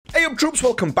Hey up troops,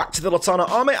 welcome back to the Litanah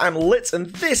army. I'm Lit and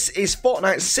this is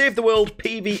Fortnite Save the World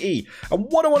PVE. And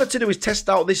what I wanted to do is test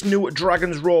out this new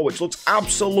Dragon's Roar, which looks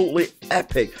absolutely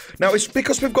epic. Now it's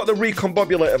because we've got the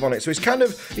recombobulator on it, so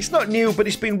it's not new, but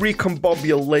it's been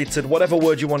recombobulated, whatever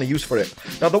word you want to use for it.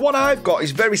 Now the one I've got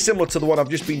is very similar to the one I've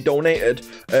just been donated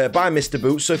by Mr.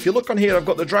 Boots. So if you look on here, I've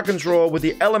got the Dragon's Roar with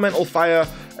the elemental fire,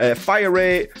 fire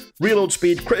rate, reload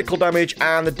speed, critical damage,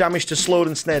 and the damage to slowed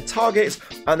and snared targets.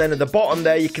 And then at the bottom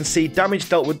there, you can see damage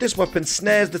dealt with this weapon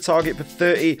snares the target for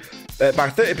by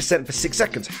 30% for 6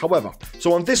 seconds. However,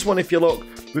 so on this one, if you look,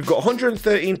 we've got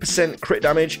 113% crit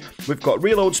damage, we've got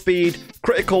reload speed,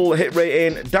 critical hit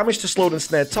rating, damage to slowed and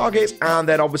snared targets, and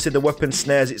then obviously the weapon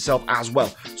snares itself as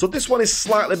well. So this one is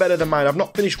slightly better than mine. I've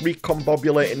not finished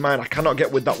recombobulating mine. I cannot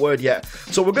get with that word yet.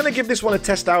 So we're going to give this one a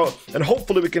test out, and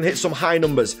hopefully we can hit some high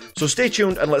numbers. So stay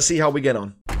tuned and let's see how we get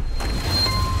on.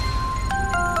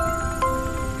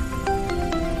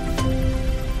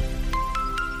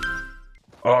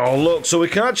 Oh, look, so we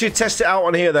can actually test it out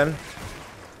on here then.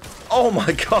 Oh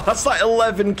my god, that's like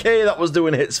 11k that was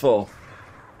doing hits for.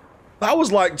 That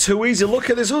was like too easy. Look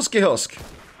at this husky husk.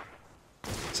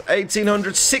 It's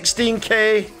 1800,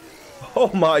 16k.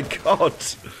 Oh my god.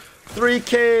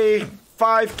 3k,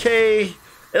 5k,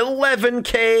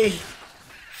 11k,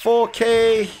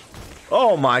 4k.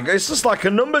 Oh my god, it's just like a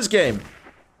numbers game.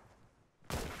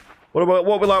 What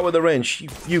we like with the range?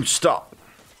 You stop.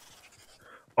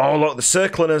 Oh, look, the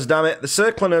circliners, damn it. The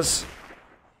circliners.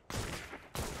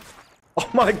 Oh,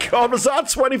 my God. Was that a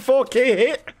 24k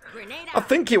hit? I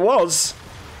think it was.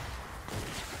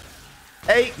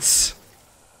 8.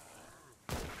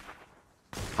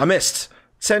 I missed.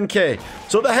 10k.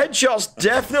 So the headshots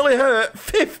definitely hurt.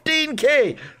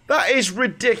 15k. That is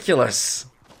ridiculous.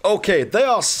 Okay, they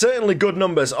are certainly good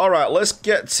numbers. All right, let's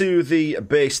get to the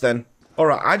base then. All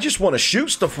right, I just want to shoot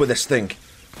stuff with this thing.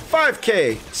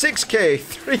 5k, 6k,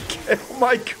 3k. Oh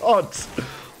my god.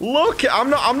 Look, I'm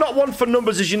not one for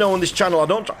numbers, as you know, on this channel.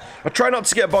 I try not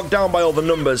to get bogged down by all the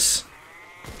numbers.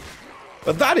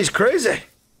 But that is crazy.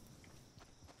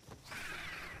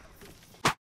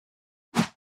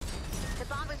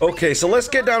 Okay, so let's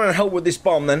get down and help with this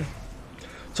bomb then.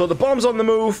 So the bomb's on the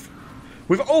move.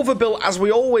 We've overbuilt as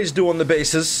we always do on the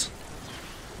bases.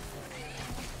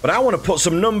 But I want to put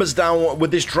some numbers down with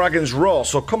this Dragon's Roar,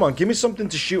 so come on, give me something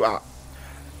to shoot at.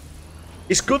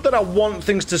 It's good that I want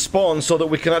things to spawn so that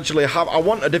we can actually have... I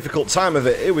want a difficult time of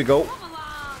it. Here we go.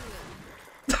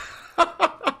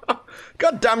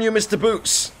 God damn you, Mr.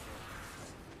 Boots.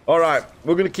 Alright,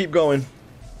 we're going to keep going.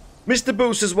 Mr.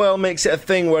 Boots as well makes it a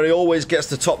thing where he always gets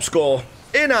the top score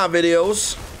in our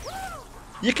videos.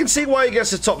 You can see why he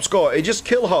gets the top score. He just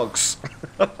kill hogs.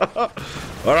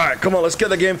 Alright, come on, let's get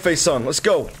the game face on. Let's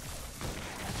go.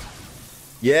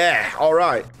 Yeah,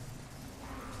 alright.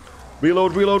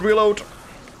 Reload, reload, reload.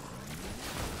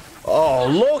 Oh,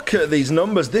 look at these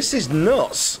numbers. This is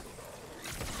nuts.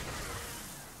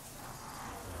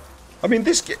 I mean,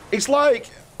 it's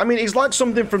like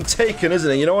something from Taken, isn't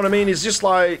it? You know what I mean? It's just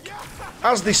like,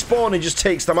 as they spawn, he just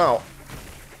takes them out.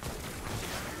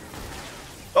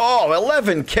 Oh,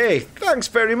 11k. Thanks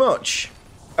very much.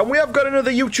 And we have got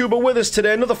another YouTuber with us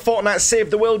today. Another Fortnite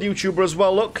Save the World YouTuber as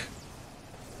well, look.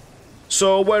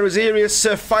 So, where is here? It's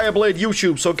Fireblade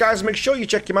YouTube. So, guys, make sure you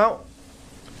check him out.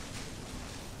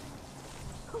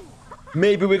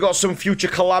 Maybe we got some future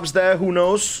collabs there. Who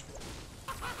knows?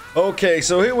 Okay,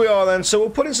 so here we are then. So, we're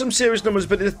putting some serious numbers,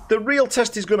 but the real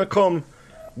test is going to come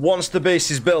once the base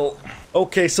is built.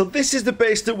 Okay, so this is the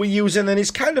base that we're using, and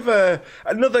it's kind of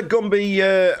another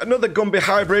Gumby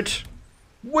hybrid,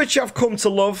 which I've come to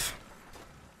love.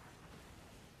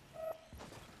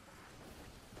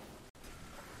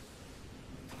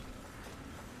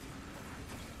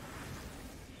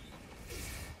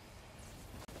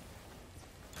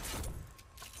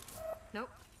 Nope.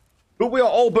 But we are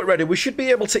all but ready. We should be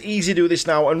able to easy do this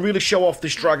now and really show off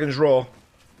this Dragon's Roar.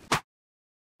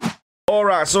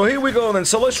 Alright, so here we go then.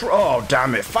 So let's... Oh,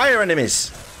 damn it. Fire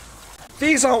enemies.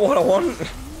 These aren't what I want.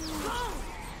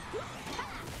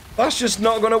 That's just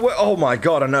not going to work. Oh my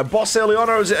god. And a boss early on,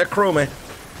 or is it a chromie?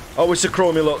 Oh, it's a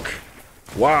chromie, look.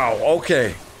 Wow,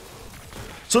 okay.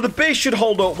 So the base should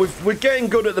hold up. We're getting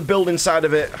good at the building side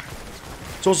of it.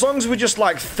 So as long as we just,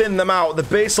 like, thin them out, the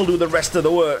base will do the rest of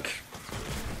the work.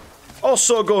 Oh,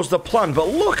 so goes the plan. But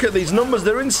look at these numbers.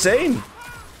 They're insane.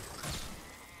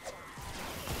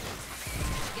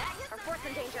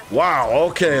 Wow,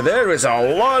 okay, there is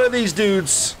a lot of these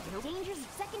dudes.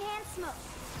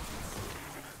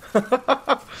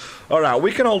 Alright,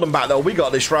 we can hold them back though. We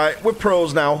got this, right? We're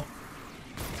pros now.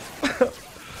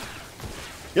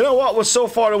 You know what? We're so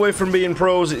far away from being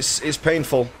pros, it's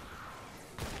painful.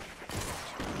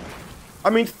 I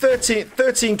mean,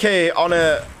 13k on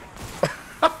a...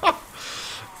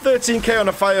 13k on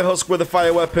a fire husk with a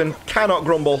fire weapon. Cannot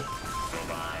grumble.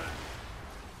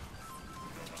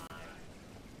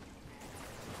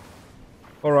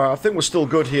 Alright, I think we're still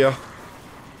good here.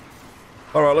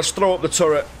 Alright, let's throw up the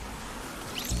turret.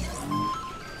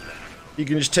 You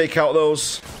can just take out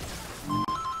those.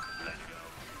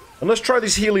 And let's try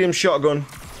this helium shotgun.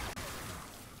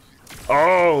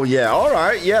 Oh, yeah,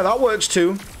 alright. Yeah, that works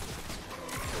too.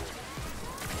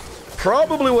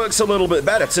 Probably works a little bit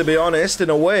better, to be honest, in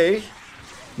a way.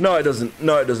 No, it doesn't.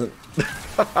 No, it doesn't.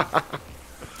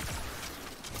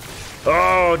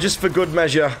 Oh, just for good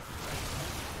measure.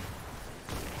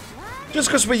 Just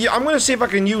because I'm going to see if I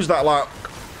can use that, like,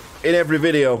 in every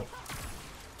video.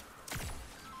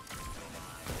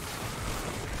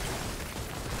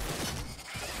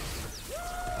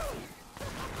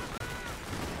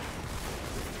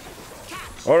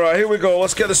 Alright, here we go.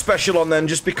 Let's get the special on then,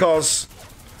 just because.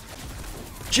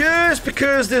 Just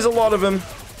because there's a lot of them.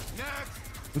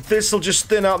 This'll just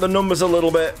thin out the numbers a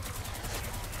little bit.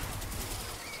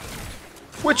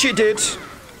 Which it did.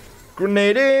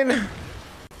 Grenade in.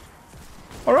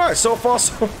 Alright, so far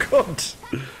so good.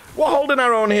 We're holding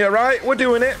our own here, right? We're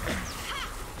doing it.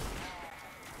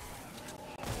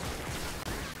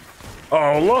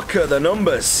 Oh, look at the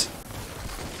numbers.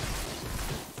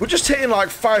 We're just hitting like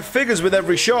 5 figures with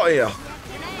every shot here.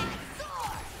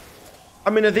 I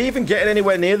mean, are they even getting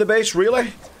anywhere near the base,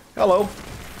 really? Hello.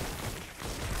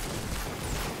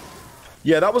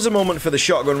 Yeah, that was a moment for the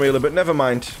shotgun, really, but never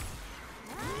mind.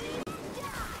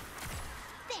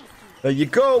 There you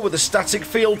go, with the static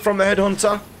field from the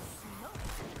headhunter.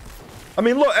 I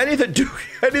mean, look, any that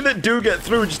do get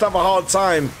through just have a hard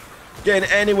time getting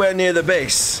anywhere near the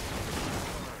base.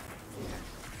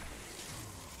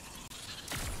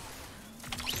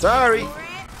 Sorry.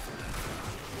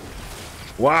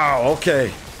 Wow,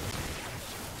 okay.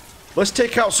 Let's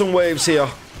take out some waves here.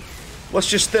 Let's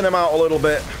just thin them out a little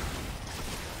bit.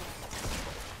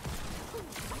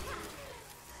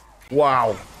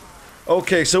 Wow.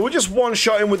 Okay, so we're just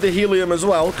one-shotting with the helium as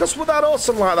well, because with that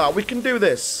awesome like that, we can do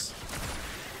this.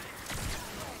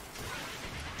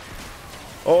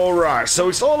 Alright, so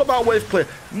it's all about wave clear.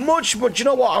 But you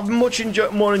know what? I've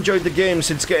more enjoyed the game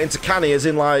since getting to Canny, as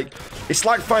in, like, it's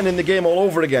like finding the game all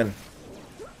over again.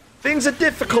 Things are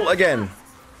difficult again.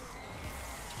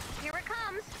 Here it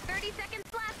comes. 30 seconds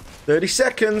left. 30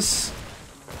 seconds.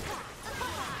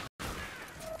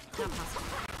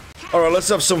 Alright, let's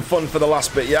have some fun for the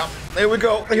last bit, yeah. Here we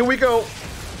go. Here we go.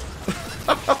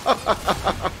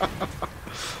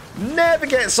 Never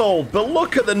gets old, but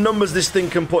look at the numbers this thing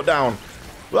can put down.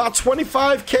 Well,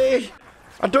 25k.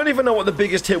 I don't even know what the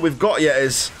biggest hit we've got yet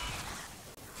is.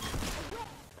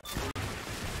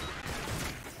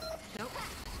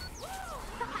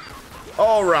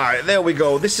 Alright, there we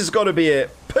go. This has got to be it.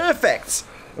 Perfect.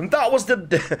 And that was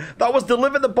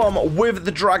Deliver the Bomb with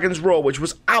the Dragon's Roar, which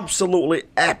was absolutely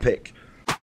epic.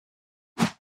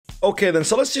 Okay then,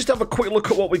 so let's just have a quick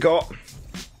look at what we got.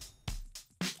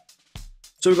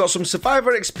 So we've got some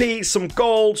Survivor XP, some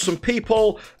gold, some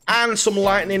people, and some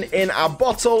lightning in our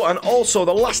bottle. And also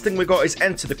the last thing we got is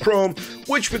Enter the Chrome,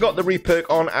 which we got the reperk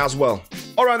on as well.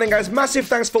 Alright then guys, massive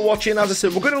thanks for watching. As I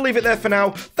said, we're going to leave it there for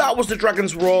now. That was the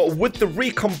Dragon's Roar with the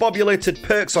recombobulated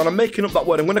perks on. I'm making up that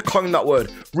word. I'm going to coin that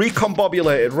word.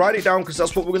 Recombobulated. Write it down because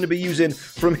that's what we're going to be using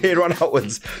from here on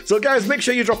outwards. So guys, make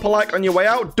sure you drop a like on your way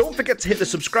out. Don't forget to hit the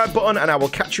subscribe button and I will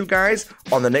catch you guys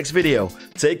on the next video.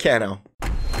 Take care now.